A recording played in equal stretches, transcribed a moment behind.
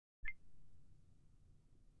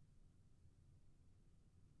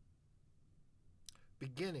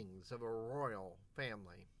beginnings of a royal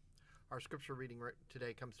family. Our scripture reading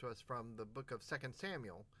today comes to us from the book of 2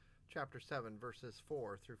 Samuel, chapter 7, verses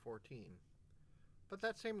 4 through 14. But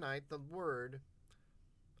that same night the word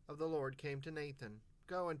of the Lord came to Nathan.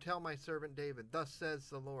 Go and tell my servant David, thus says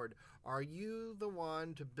the Lord, are you the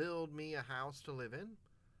one to build me a house to live in?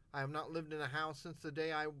 I have not lived in a house since the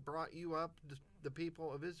day I brought you up, the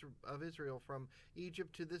people of Israel from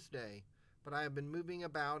Egypt to this day, but I have been moving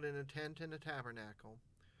about in a tent and a tabernacle.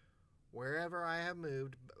 Wherever I have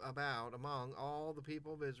moved about among all the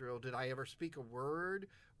people of Israel, did I ever speak a word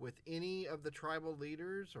with any of the tribal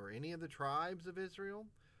leaders or any of the tribes of Israel,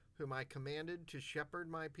 whom I commanded to shepherd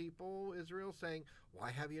my people Israel, saying, why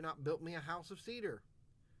have you not built me a house of cedar?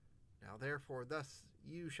 Now therefore thus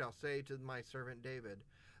you shall say to my servant David,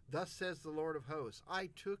 thus says the Lord of hosts, I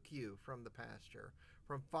took you from the pasture,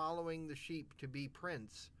 from following the sheep to be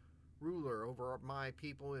prince, ruler over my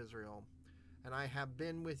people Israel. And I have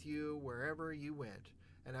been with you wherever you went,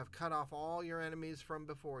 and have cut off all your enemies from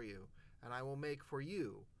before you, and I will make for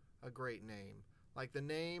you a great name, like the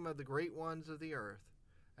name of the great ones of the earth.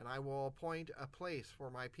 And I will appoint a place for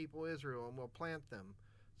my people Israel, and will plant them,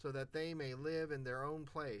 so that they may live in their own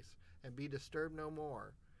place, and be disturbed no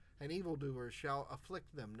more. And evildoers shall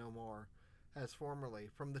afflict them no more, as formerly,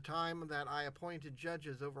 from the time that I appointed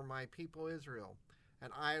judges over my people Israel.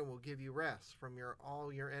 And I will give you rest from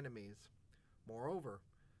all your enemies. Moreover,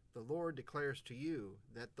 the Lord declares to you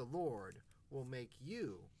that the Lord will make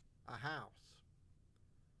you a house.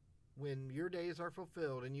 When your days are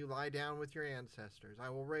fulfilled and you lie down with your ancestors, I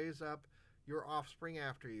will raise up your offspring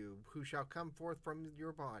after you, who shall come forth from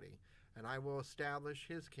your body, and I will establish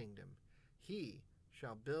his kingdom. He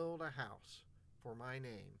shall build a house for my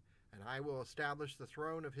name, and I will establish the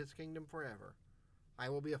throne of his kingdom forever. I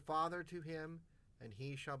will be a father to him, and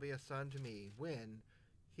he shall be a son to me. When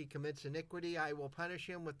he commits iniquity, I will punish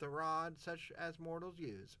him with the rod such as mortals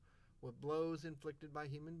use, with blows inflicted by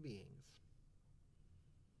human beings.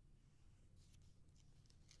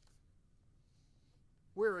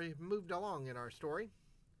 We're moved along in our story.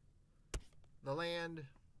 The land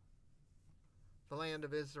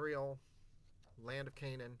of Israel, land of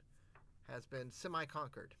Canaan, has been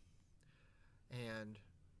semi-conquered. And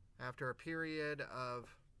after a period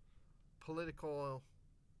of political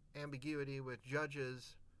ambiguity with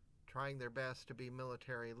judges trying their best to be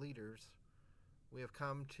military leaders, we have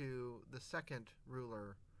come to the second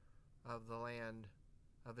ruler of the land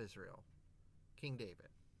of Israel, King David.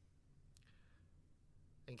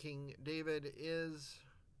 And King David is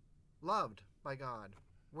loved by God.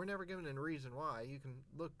 We're never given a reason why. You can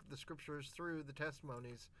look the scriptures through the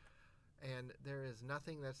testimonies, and there is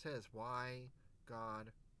nothing that says why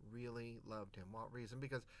God really loved him. What reason?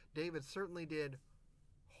 Because David certainly did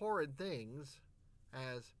horrid things,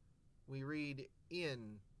 as we read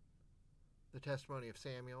in the testimony of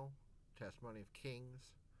Samuel, testimony of Kings.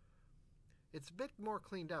 It's a bit more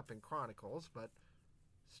cleaned up in Chronicles, but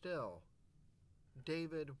still,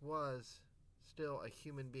 David was still a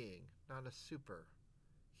human being, not a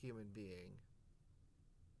superhuman being.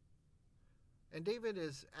 And David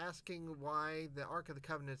is asking why the Ark of the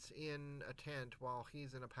Covenant's in a tent while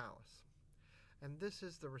he's in a palace. And this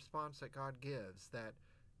is the response that God gives, that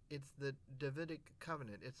it's the Davidic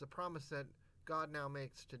covenant. It's the promise that God now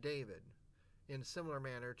makes to David in a similar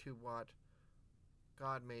manner to what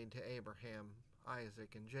God made to Abraham,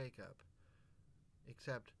 Isaac, and Jacob.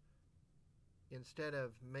 Except instead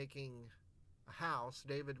of making a house,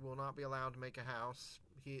 David will not be allowed to make a house.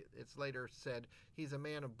 It's later said he's a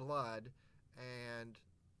man of blood, and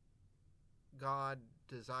God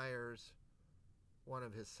desires one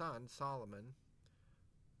of his sons, Solomon,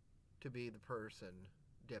 to be the person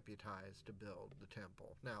deputized to build the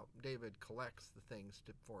temple. Now, David collects the things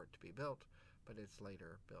for it to be built, but it's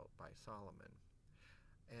later built by Solomon.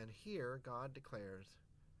 And here God declares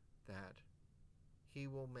that he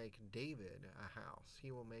will make David a house.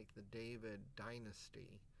 He will make the David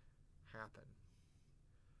dynasty happen,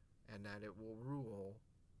 and that it will rule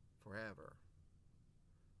forever.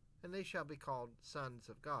 And they shall be called sons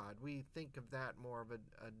of God. We think of that more of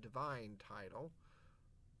a divine title,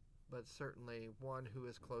 but certainly one who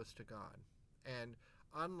is close to God. And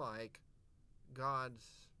unlike God's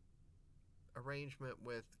arrangement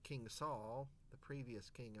with King Saul, the previous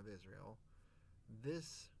king of Israel,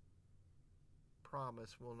 this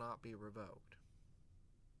promise will not be revoked,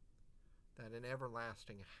 that an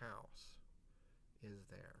everlasting house is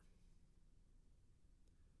there.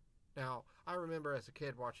 Now, I remember as a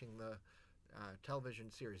kid watching the television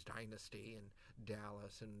series Dynasty in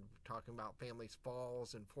Dallas and talking about families'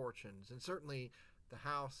 falls and fortunes. And certainly the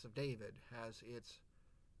house of David has its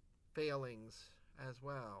failings as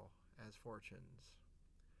well as fortunes.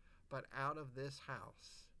 But out of this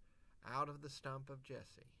house, out of the stump of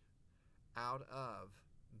Jesse, out of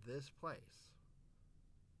this place,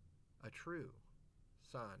 a true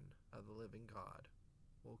Son of the living God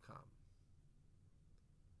will come.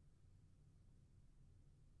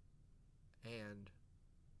 And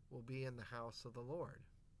will be in the house of the Lord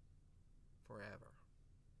forever.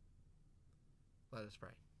 Let us pray.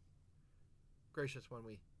 Gracious one,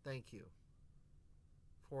 we thank you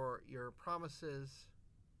for your promises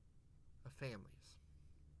of families.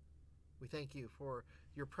 We thank you for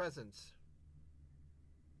your presence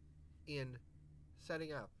in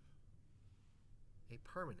setting up a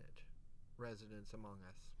permanent residence among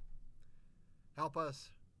us. Help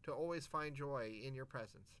us to always find joy in your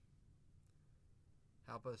presence.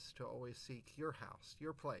 Help us to always seek your house,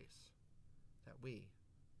 your place, that we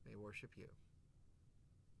may worship you.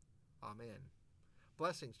 Amen.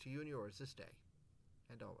 Blessings to you and yours this day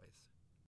and always.